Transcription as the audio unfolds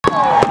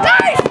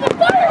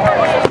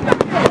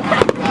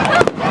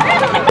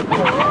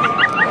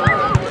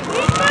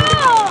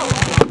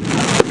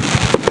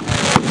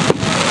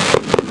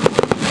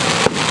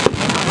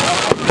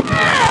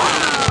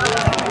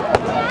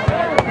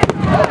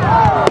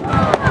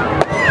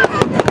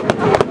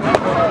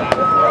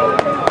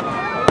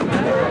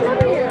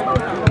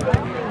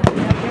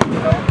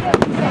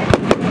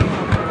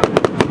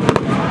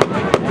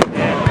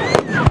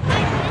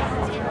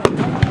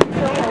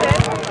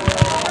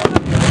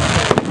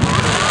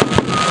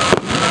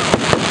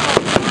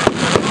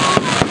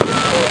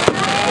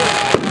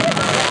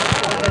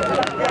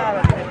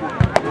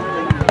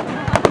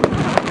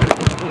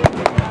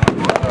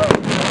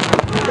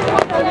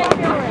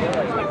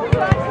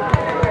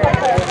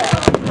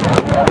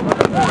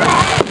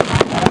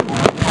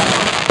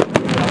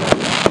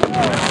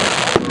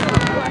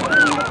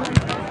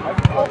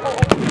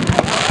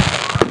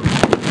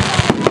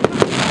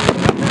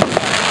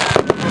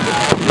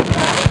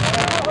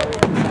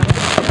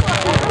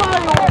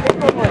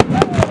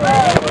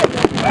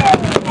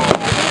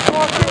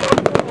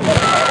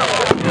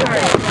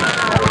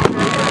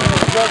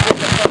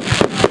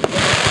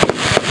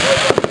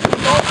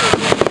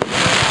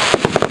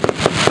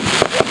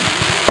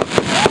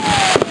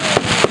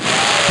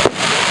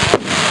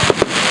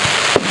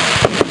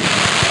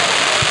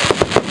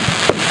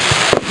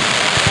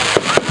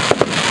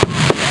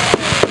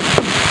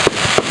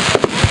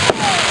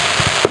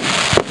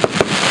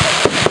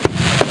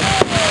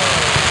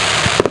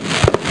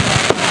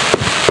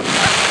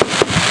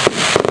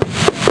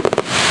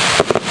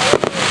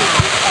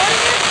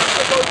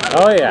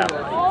Oh yeah.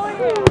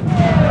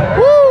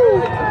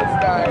 Woo!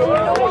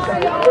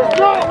 It's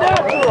not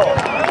natural.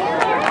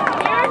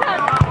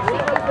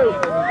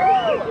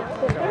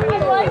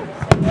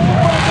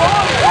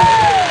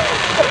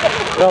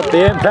 Felt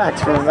the impact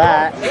from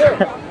that.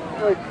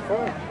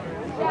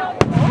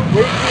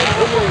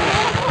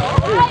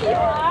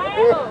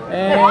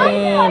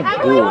 And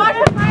boom.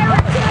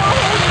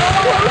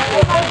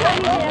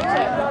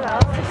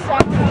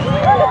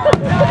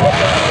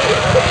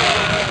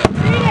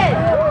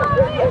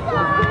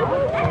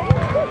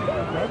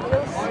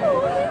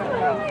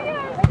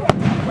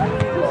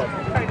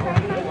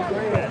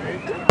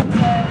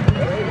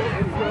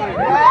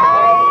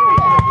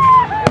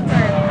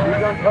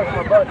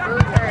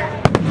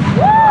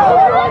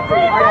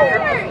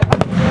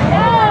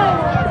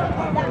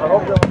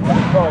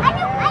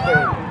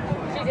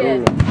 She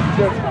did.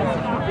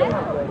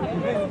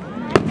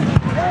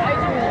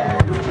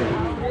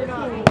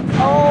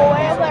 Oh,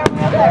 way up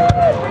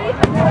there, way up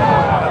there.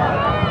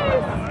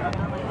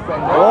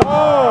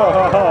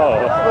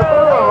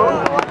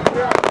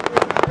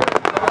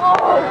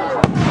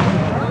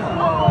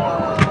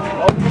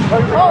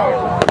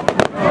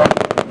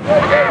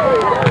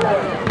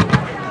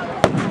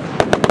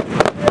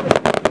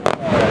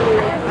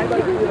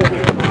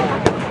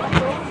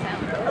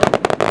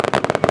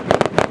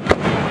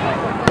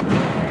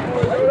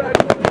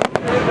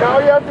 Now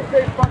you have to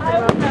say fucking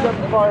after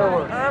the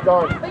fireworks.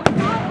 Done.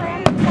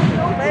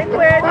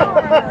 Liquid.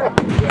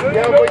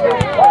 Yeah, but your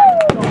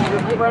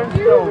friends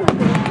don't.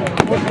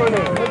 What's my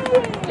name?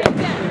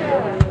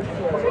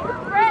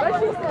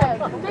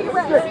 Take a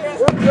breath.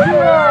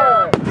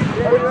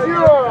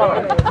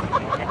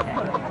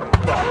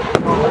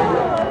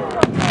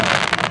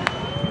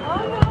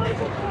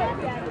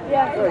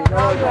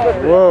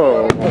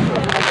 Whoa.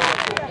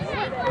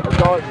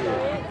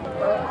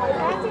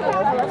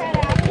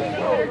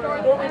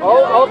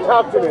 I'll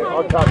talk to it.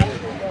 I'll talk to it.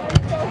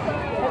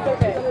 That's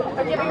okay.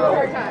 I'm giving you a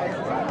hard time.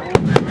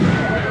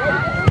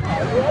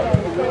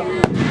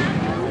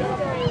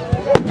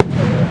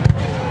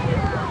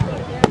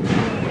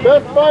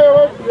 Best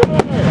fireworks ever.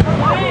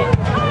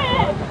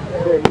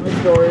 Okay, my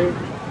story.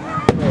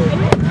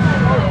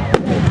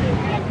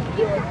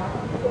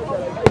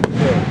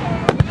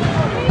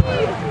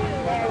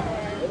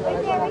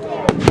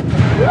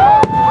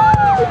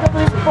 It's a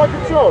big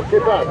fucking show.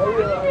 Get back.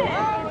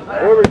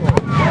 There we go.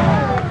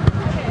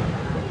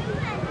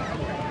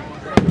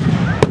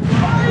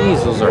 Jeez,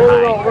 those are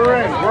high. We're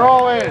in. We're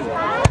all in.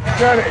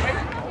 Get it.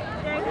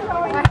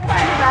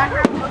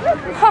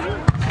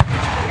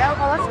 Yeah,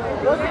 well,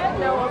 look at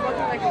no, I'm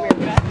looking like a weird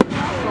guy.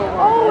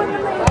 Oh, and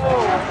then they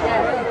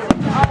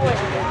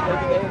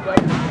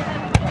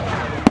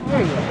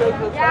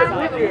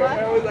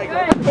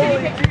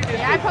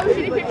I posted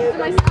shitty pictures of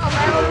myself.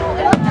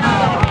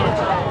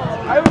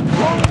 I was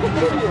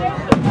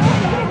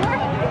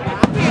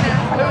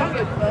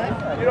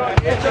You know,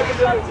 it's like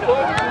a little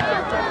foot.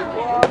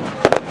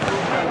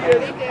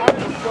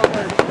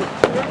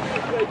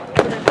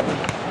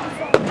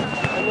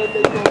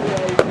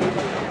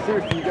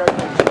 Seriously, you guys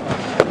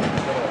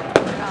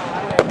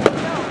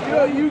you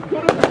know, you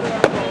could have done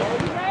that.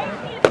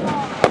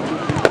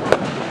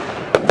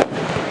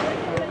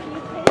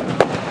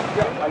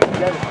 Yeah, I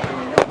get it.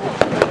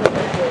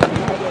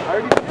 I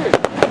already did.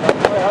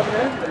 That's why I haven't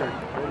answered.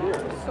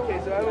 Okay,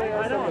 so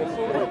I know.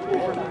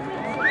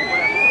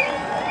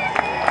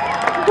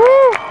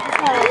 Woo!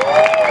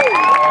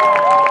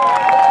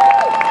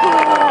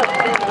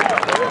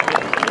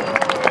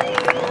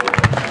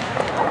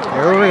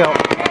 Here we go.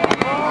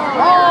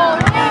 oh,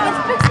 dang, it's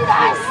pixie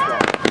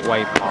dust.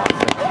 Wipe off the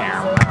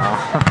camera.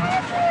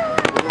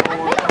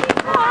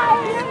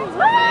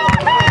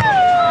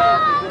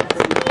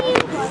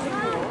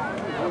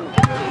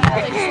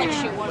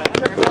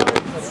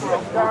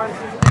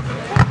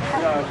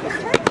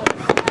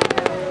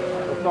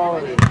 That's all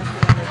it is.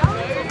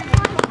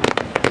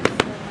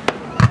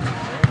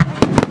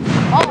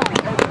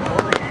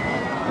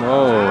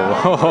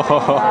 Whoa.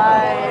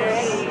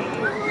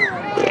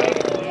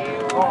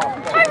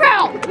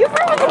 Eyebrow, you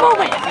ruined the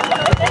moment.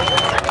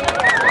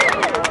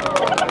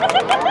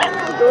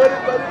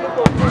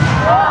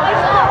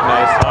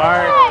 Nice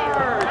heart.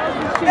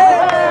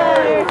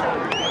 Hey!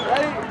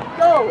 Ready?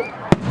 Go!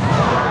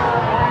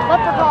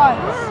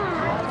 Leprechauns.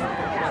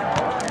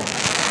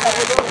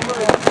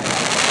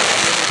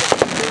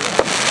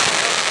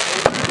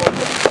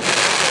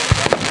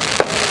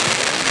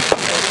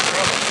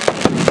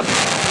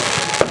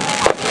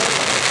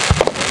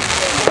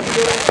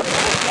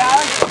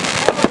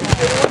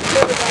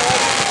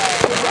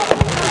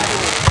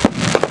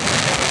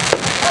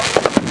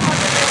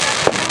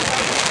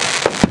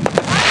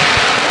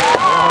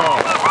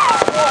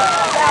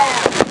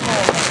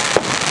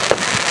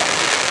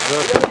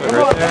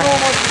 Right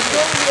there.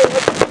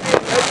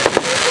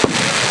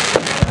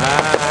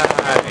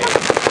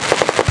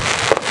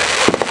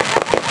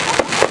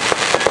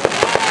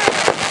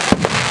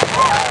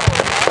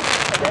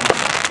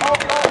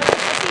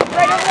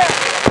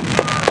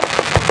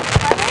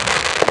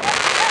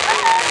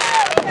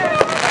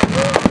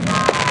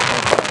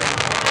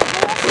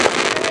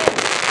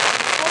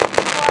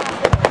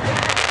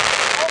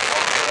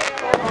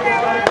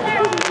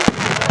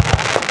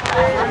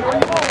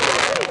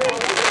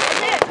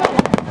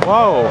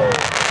 Whoa.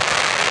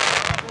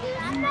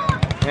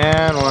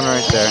 And one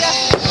right there.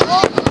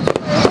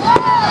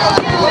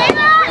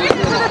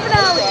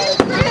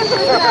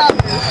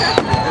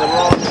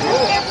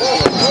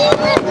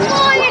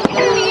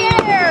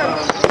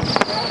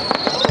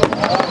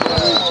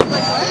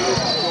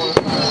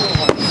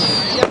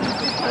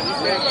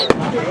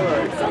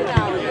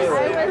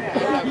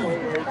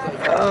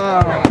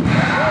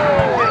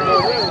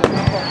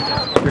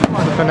 Here's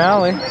the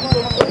finale.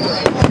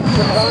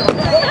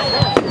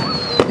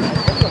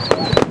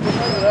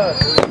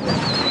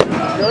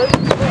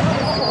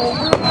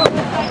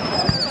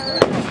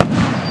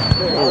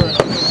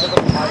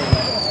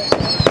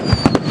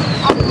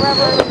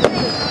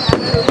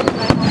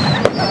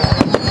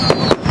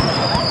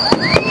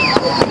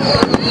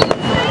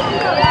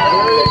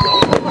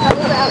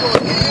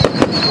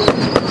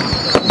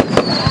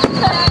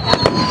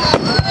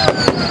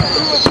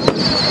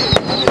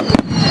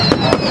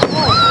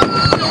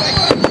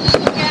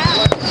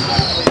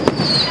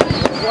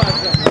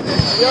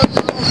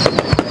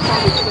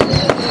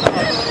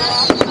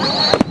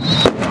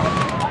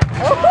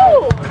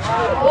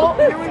 Oh,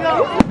 here we go.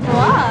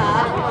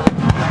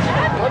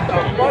 What the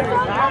fuck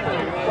is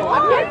happening?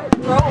 I'm getting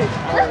thrown.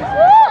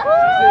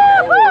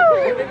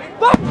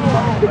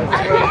 I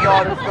swear to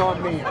God, it's not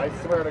me. I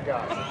swear to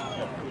God.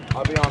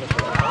 I'll be honest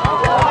with you.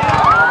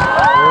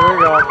 Here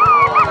we go.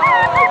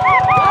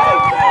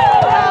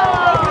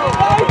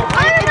 I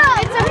don't know.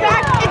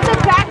 It's a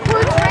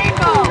backwards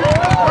rainbow.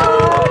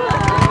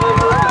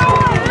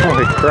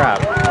 Holy crap.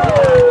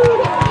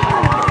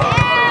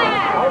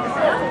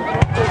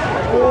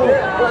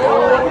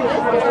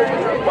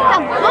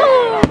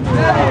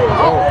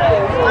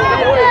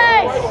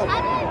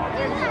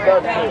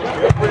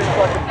 It's pretty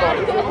fucking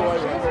funny.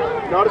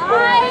 Not as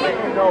funny as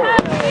you know it.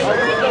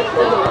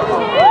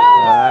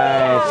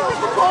 Nice.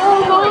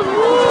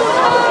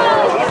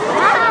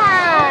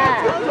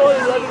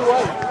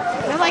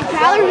 They're like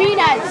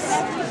ballerinas.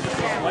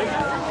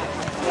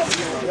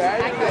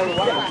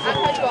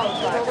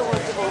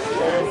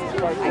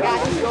 I got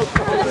you.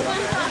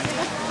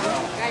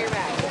 Got your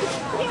back.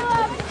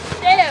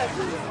 Dude,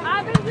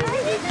 I've been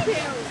doing this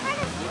too.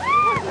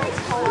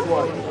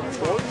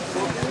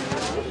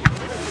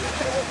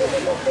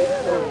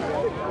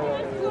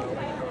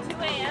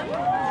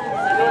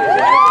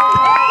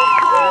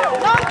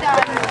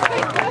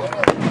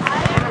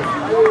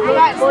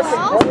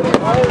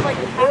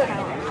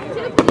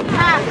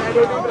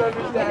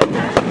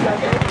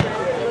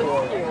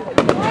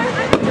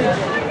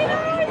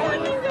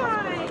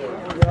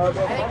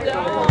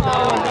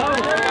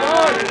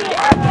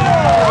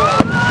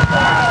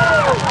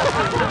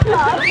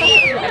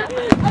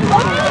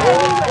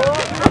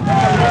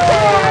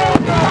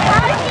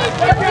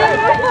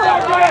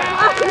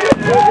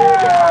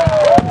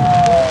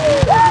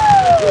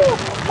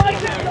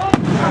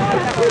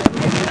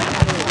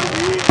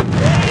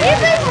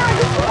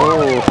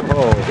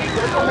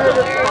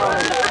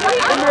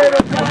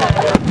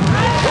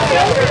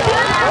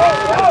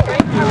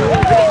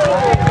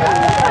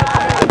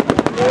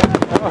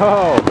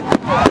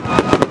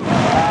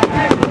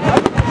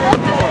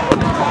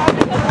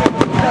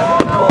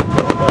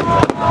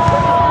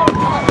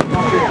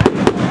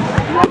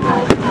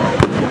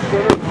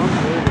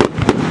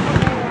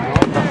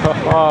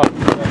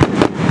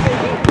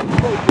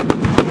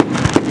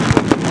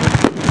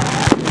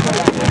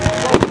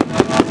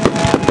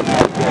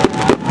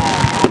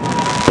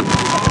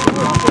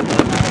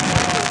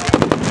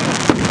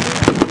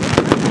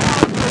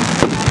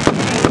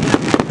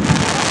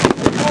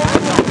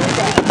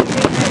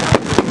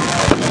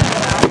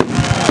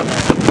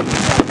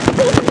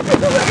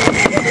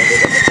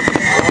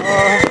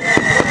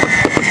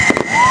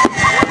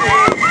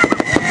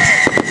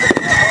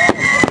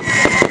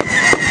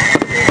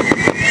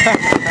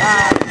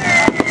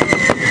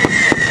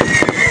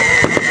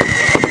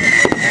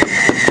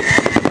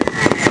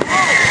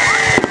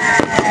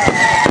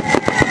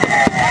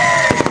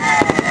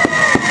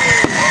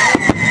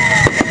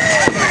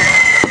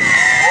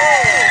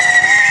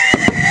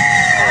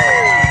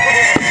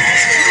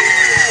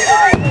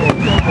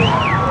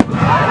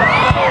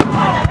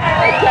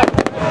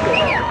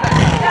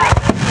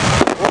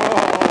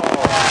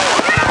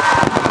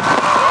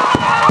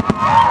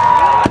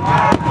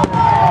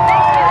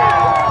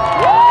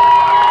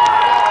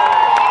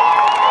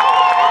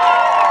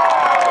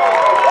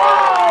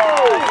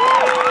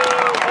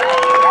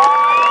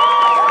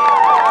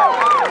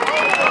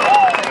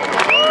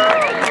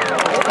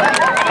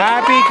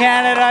 Happy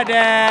Canada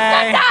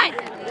Day!